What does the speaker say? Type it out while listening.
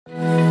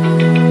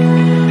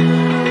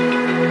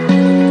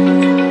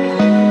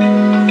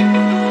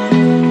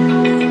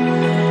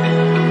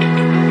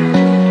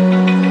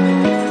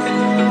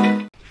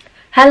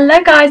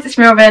Hello guys, it's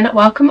me Robyn.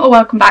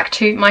 Welcome back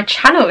to my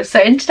channel. So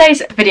in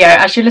today's video,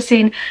 as you'll have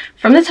seen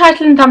from the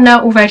title and thumbnail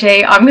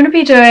already, I'm going to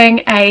be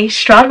doing a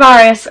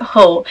Stradivarius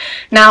haul.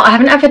 Now I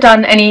haven't ever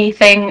done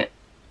anything,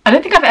 I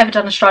don't think I've ever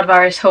done a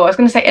Stradivarius haul. I was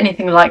going to say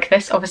anything like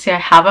this, obviously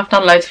I've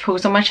done loads of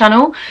hauls on my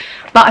channel,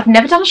 but I've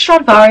never done a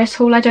Stradivarius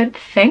haul, I don't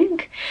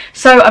think.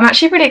 So I'm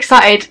actually really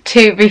excited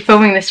to be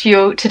filming this for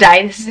you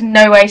today. This is in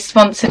no way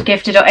sponsored,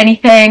 gifted or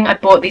anything. I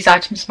bought these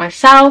items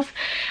myself.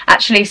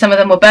 Actually some of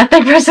them were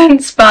birthday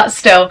presents, but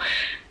still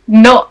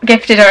not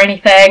gifted or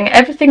anything.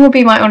 Everything will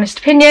be my honest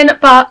opinion,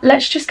 but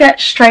let's just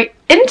get straight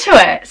into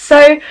it.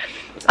 So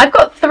I've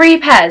got 3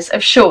 pairs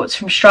of shorts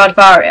from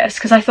Stradivarius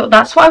because I thought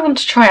that's what I want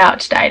to try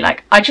out today.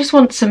 Like, I just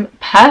want some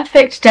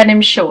perfect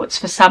denim shorts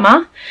for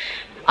summer.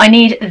 I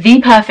need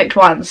the perfect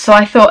ones. So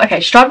I thought,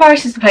 okay,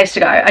 Stradivarius is the place to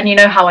go. And you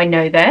know how I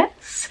know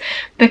this?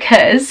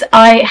 Because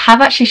I have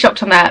actually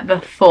shopped on there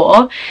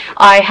before.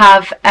 I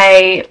have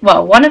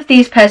one of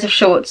these pairs of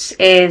shorts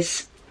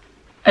is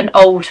an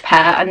old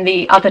pair and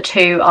the other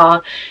 2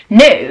 are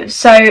new.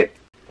 So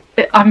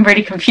I'm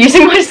really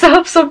confusing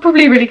myself, so I'm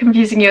probably really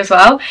confusing you as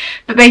well.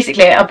 But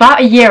basically, about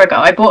a year ago,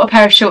 I bought a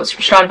pair of shorts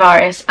from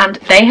Stradivarius and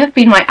they have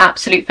been my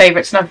absolute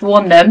favourites, and I've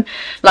worn them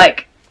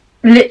like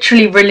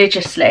literally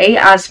religiously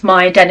as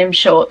my denim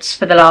shorts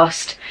for the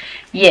last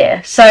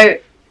year. So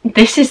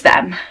this is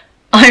them.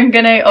 I'm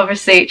going to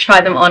obviously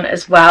try them on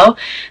as well.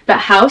 But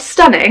how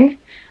stunning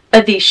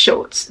are these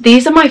shorts?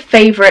 These are my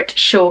favourite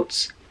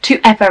shorts to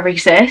ever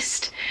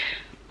exist.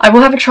 I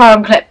will have a try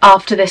on clip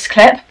after this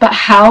clip, but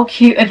how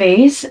cute are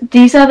these?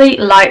 These are the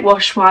light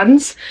wash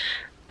ones,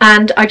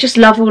 and I just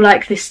love all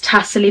like this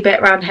tassely bit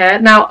around here.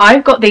 Now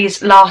I've got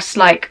these last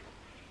like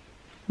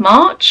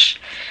March,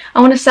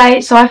 I want to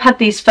say, so I've had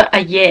these for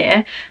a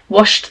year,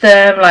 washed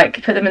them,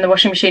 like put them in the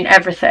washing machine,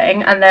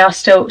 everything, and they are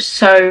still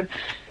so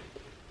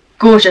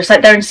gorgeous.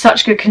 Like, they're in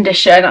such good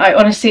condition. I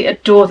honestly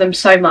adore them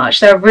so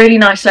much. They're a really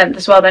nice length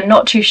as well. They're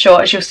not too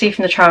short, as you'll see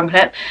from the try on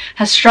clip.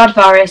 Has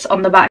Stradivarius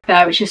on the back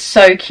there, which is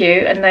so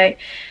cute, and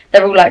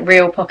they're all like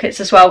real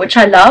pockets as well, which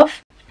I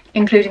love,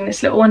 including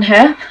this little one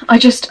here. I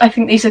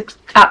think these are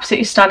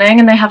absolutely stunning,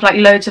 and they have like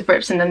loads of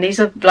rips in them. These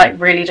are like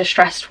really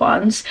distressed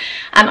ones,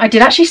 and I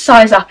did actually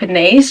size up in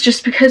these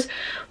just because,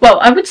 well,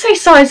 I would say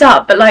size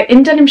up, but like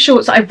in denim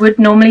shorts I would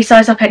normally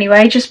size up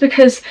anyway, just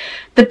because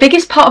the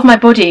biggest part of my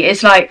body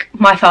is like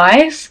my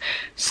thighs.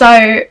 So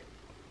I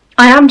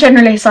am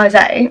generally a size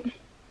 8.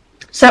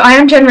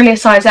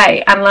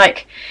 And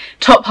like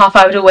top half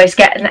I would always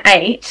get an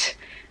 8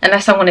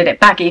 unless I wanted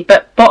it baggy,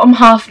 but bottom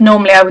half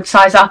normally I would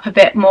size up a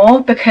bit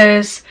more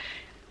because,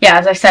 yeah,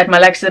 as I said, my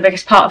legs are the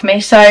biggest part of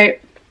me. So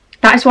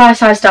that is why I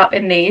sized up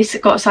in these.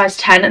 Got a size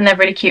 10 and they're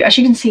really cute. As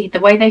you can see,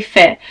 the way they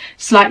fit,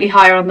 slightly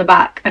higher on the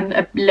back and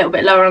a little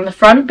bit lower on the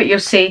front, but you'll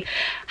see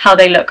how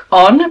they look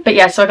on. But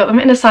yeah, so I got them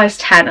in a size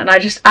 10 and I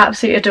just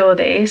absolutely adore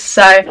these.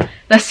 So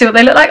let's see what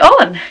they look like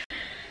on.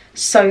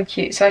 So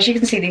cute. So as you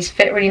can see, these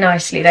fit really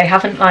nicely. They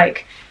haven't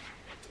like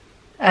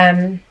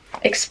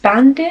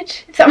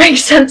expanded, if that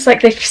makes sense.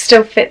 Like, they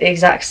still fit the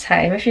exact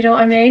same, if you know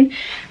what I mean,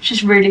 which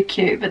is really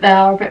cute, but they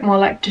are a bit more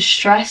like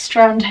distressed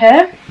around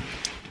here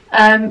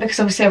because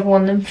obviously I've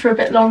worn them for a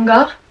bit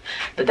longer.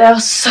 But they are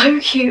so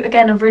cute.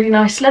 Again, a really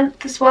nice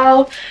length as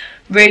well,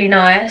 really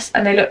nice,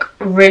 and they look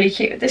really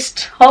cute with this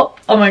top.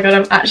 Oh my god,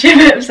 I'm actually a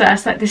bit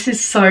obsessed. Like, this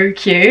is so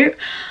cute.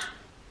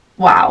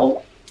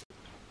 Wow.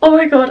 Oh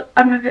my god,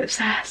 I'm a bit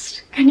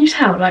obsessed. Can you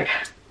tell? Like,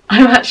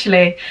 I'm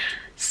actually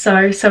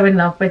so in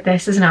love with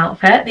this as an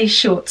outfit. These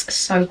shorts are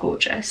so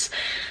gorgeous.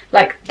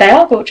 Like, they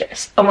are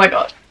gorgeous. Oh my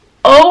god,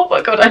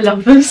 I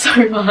love them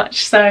so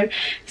much. So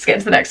let's get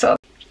into the next one.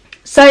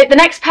 So the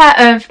next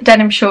pair of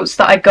denim shorts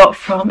that I got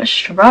from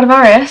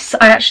Stradivarius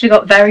I actually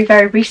got very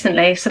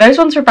recently. So those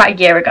ones were about a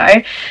year ago,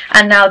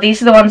 and now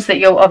these are the ones that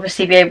you'll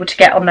obviously be able to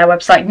get on their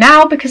website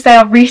now because they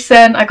are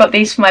recent. I got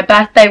these for my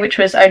birthday, which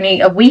was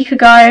only a week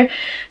ago,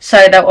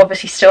 so they'll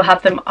obviously still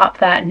have them up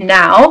there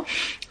now.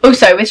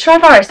 Also, with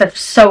Stradivarius, they're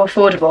so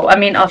affordable. I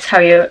mean, I'll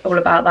tell you all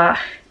about that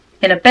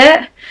in a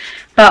bit,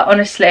 but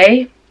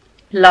honestly,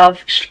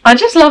 I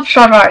just love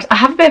Stradivarius. I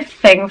have a bit of a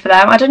thing for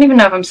them. I don't even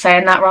know if I'm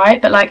saying that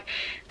right, but like,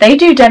 they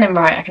do denim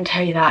right, I can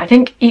tell you that. I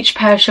think each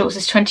pair of shorts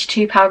is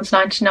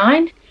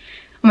 £22.99, or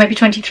maybe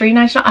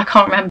 £23.99, I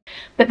can't remember,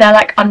 but they're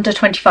like under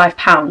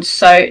 £25,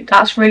 so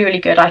that's really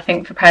good, I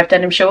think, for a pair of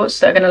denim shorts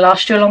that are going to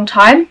last you a long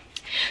time.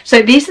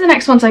 So these are the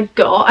next ones I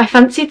got. I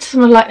fancied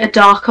some of like a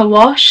darker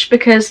wash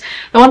because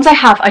the ones I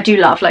have I do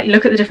love. Like,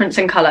 look at the difference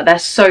in colour, they're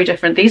so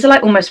different. These are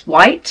like almost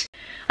white.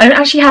 I don't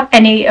actually have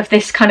any of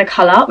this kind of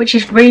colour, which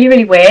is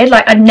really weird.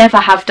 Like, I never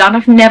have done.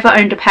 I've never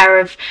owned a pair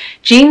of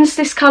jeans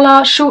this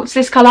colour, shorts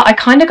this colour. I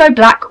kind of go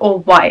black or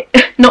white.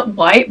 Not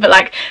white, but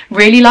like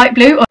really light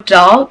blue or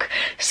dark.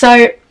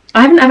 So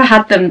I haven't ever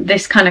had them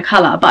this kind of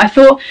colour, but I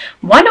thought,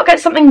 why not get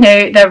something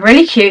new? They're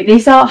really cute.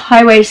 These are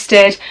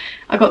high-waisted.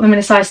 I got them in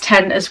a size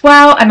 10 as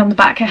well, and on the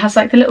back it has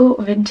like the little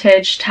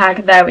vintage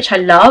tag there, which I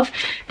love.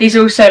 These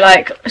are also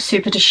like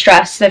super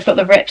distressed. They've got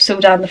the rips all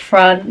down the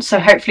front, so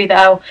hopefully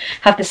they'll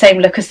have the same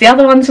look as the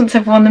other ones once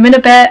I've worn them in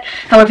a bit.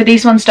 However,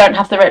 these ones don't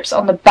have the rips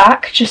on the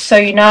back, just so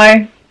you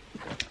know,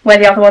 where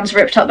the other ones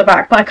ripped up the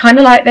back. But I kind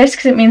of like this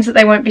because it means that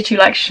they won't be too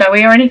like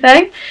showy or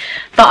anything.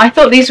 But I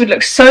thought these would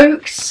look so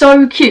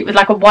cute with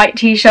like a white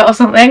t-shirt or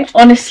something.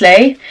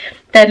 Honestly,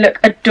 they'd look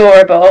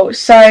adorable.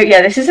 So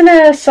yeah, this is in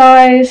a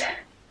size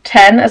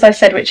 10, as I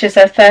said, which is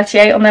a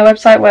 38 on their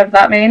website, whatever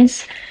that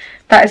means.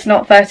 That is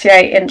not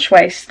 38-inch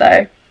waist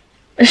though.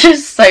 It's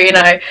just so you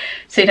know,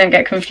 so you don't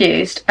get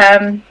confused.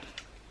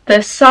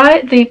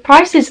 The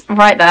price is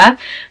right there,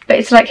 but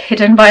it's like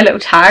hidden by a little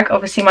tag.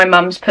 Obviously my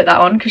mum's put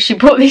that on because she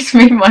bought these for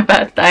me for my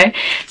birthday,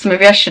 so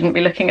maybe I shouldn't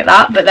be looking at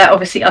that, but they're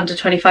obviously under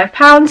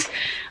 £25.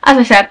 As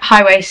I said,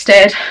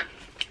 high-waisted,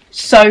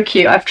 so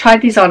cute. I've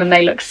tried these on and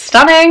they look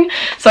stunning,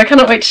 so I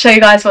cannot wait to show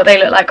you guys what they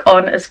look like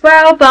on as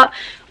well. But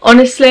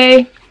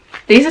honestly,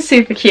 these are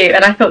super cute,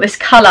 and I thought this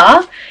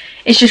colour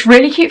is just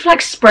really cute for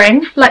like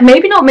spring, like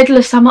maybe not middle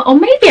of summer, or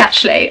maybe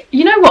actually,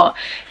 you know what,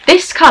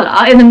 this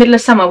colour in the middle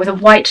of summer with a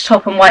white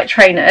top and white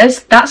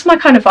trainers, that's my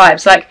kind of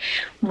vibes. Like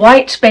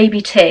white baby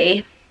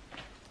tee,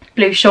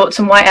 blue shorts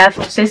and white Air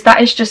Forces,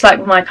 that is just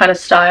like my kind of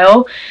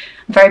style.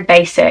 I'm very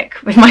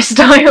basic with my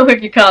style,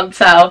 if you can't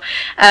tell.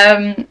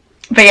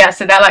 But yeah,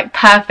 so they're like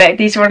perfect.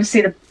 These are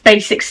honestly the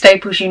basic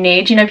staples you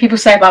need. You know, people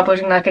say about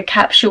building like a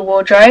capsule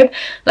wardrobe,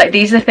 like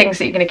these are things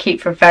that you're going to keep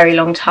for a very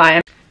long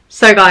time.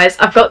 So guys,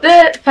 I've got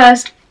the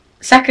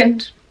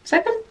second,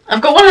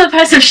 I've got one of the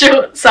pairs of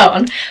shorts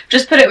on.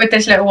 Just put it with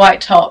this little white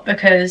top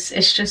because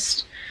it's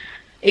just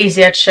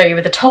easier to show you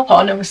with the top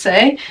on,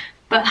 obviously.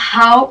 But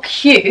how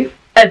cute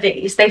are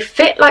these? They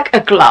fit like a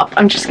glove.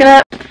 I'm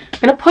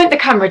gonna point the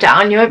camera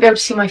down. You won't be able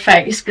to see my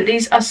face, but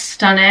these are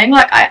stunning.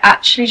 Like I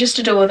actually just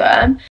adore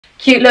them.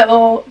 Cute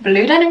little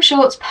blue denim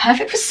shorts,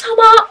 perfect for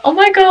summer. Oh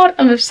my god,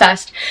 I'm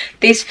obsessed.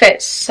 These fit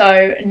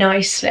so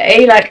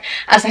nicely. Like,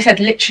 as I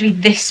said, literally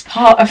this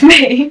part of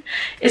me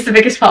is the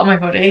biggest part of my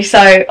body,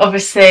 so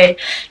obviously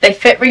they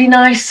fit really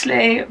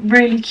nicely,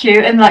 really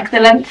cute, and like the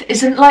length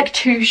isn't like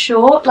too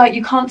short, like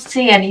you can't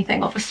see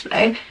anything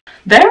obviously.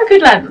 They're a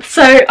good length,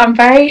 so I'm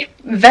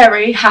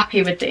very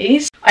happy with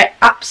these. I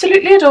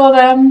absolutely adore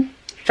them.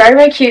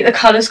 Very cute. The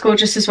colour's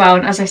gorgeous as well,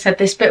 and as I said,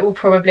 this bit will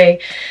probably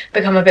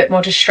become a bit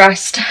more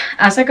distressed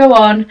as I go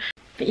on,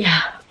 but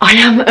yeah, I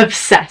am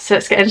obsessed. So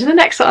let's get into the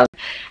next one.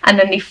 And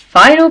then the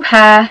final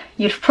pair,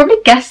 you'd probably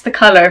guess the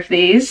colour of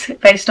these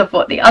based off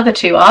what the other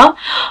two are.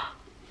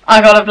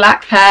 I got a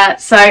black pair.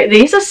 So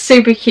these are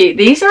super cute.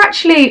 These are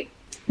actually,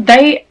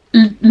 they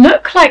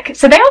look like,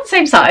 so they are the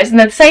same size and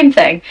they're the same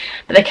thing,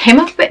 but they came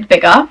up a bit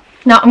bigger.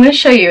 Now I'm going to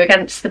show you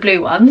against the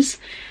blue ones.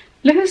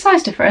 Look at the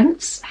size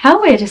difference.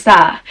 How weird is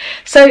that?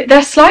 So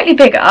they're slightly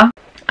bigger.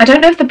 I don't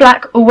know if the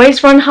black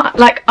always run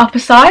like upper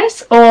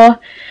size or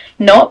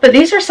not, but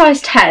these are a size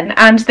 10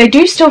 and they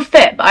do still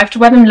fit, but I have to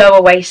wear them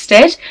lower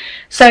waisted.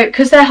 So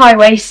because they're high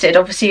waisted,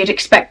 obviously you'd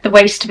expect the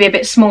waist to be a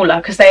bit smaller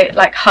because they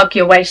like hug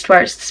your waist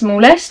where it's the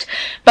smallest.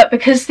 But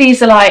because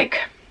these are like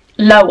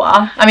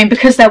lower, I mean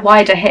because they're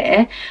wider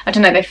here, I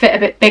don't know, they fit a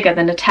bit bigger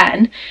than a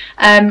 10.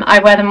 I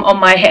wear them on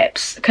my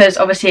hips because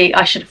obviously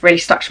I should have really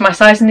stuck to my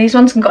size in these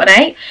ones and got an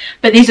 8,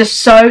 but these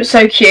are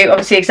so cute.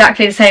 Obviously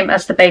exactly the same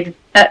as the baby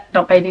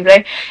not baby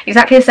blue,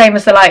 exactly the same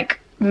as the like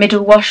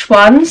middle wash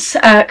ones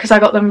because I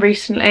got them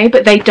recently,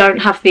 but they don't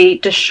have the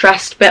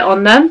distressed bit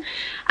on them.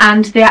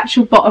 And the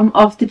actual bottom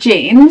of the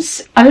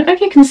jeans, I don't know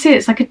if you can see,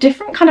 it's like a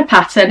different kind of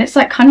pattern. It's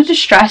like kind of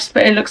distressed,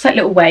 but it looks like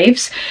little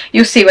waves.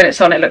 You'll see when it's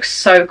on, it looks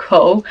so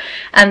cool.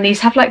 And these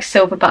have like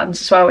silver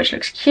buttons as well, which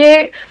looks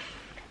cute.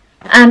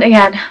 And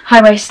again,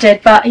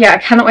 high-waisted, but yeah, I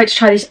cannot wait to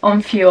try these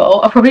on for you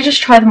all. I'll probably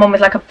just try them on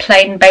with like a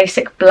plain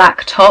basic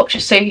black top,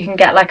 just so you can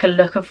get like a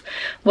look of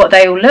what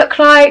they all look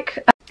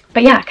like.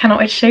 But yeah, I cannot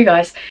wait to show you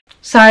guys.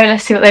 So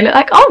let's see what they look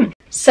like on.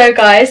 So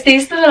guys,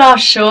 these are the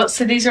last shorts.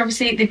 So these are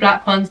obviously the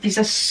black ones. These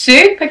are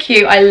super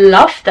cute. I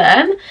love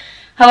them.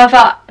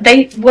 However,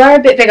 they were a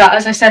bit bigger,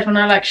 as I said when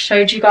I like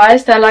showed you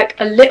guys. They're like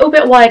a little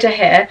bit wider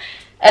here,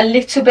 a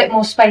little bit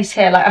more space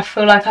here. Like I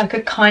feel like I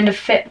could kind of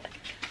fit,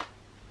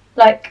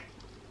 like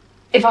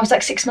if I was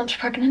like 6 months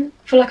pregnant,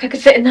 I feel like I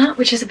could fit in that,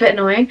 which is a bit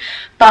annoying.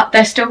 But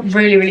they're still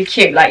really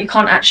cute. Like you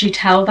can't actually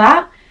tell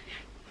that.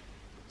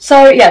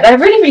 So yeah, they're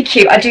really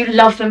cute. I do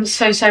love them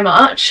so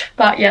much,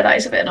 but yeah, that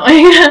is a bit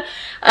annoying.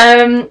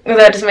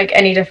 Although it doesn't make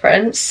any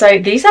difference. So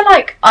these are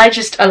like, I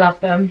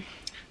love them.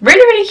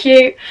 Really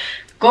cute,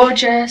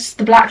 gorgeous.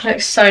 The black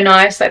looks so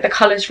nice, like the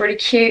colour's really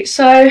cute.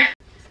 So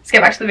let's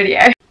get back to the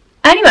video.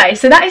 Anyway,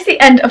 so that is the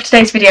end of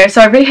today's video.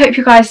 So I really hope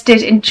you guys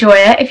did enjoy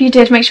it. If you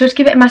did, make sure to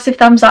give it a massive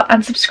thumbs up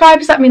and subscribe,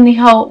 as that means the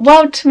whole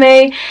world to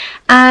me.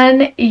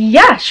 And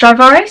yeah,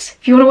 Stradivarius,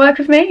 if you want to work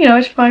with me, you know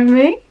where to find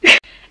me.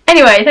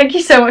 Anyway, thank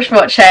you so much for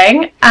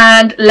watching,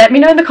 and let me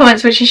know in the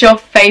comments which is your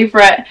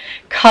favourite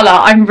colour.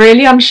 I'm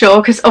really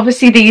unsure because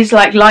obviously these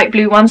like light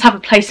blue ones have a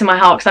place in my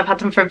heart because I've had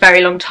them for a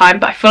very long time,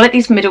 but I feel like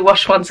these middle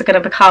wash ones are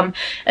going to become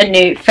a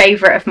new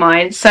favourite of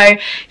mine. So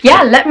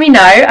yeah, let me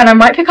know, and I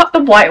might pick up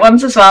the white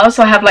ones as well,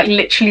 so I have like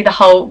literally the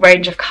whole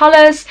range of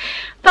colours.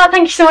 But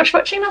thank you so much for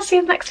watching, I'll see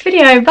you in the next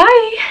video.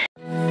 Bye!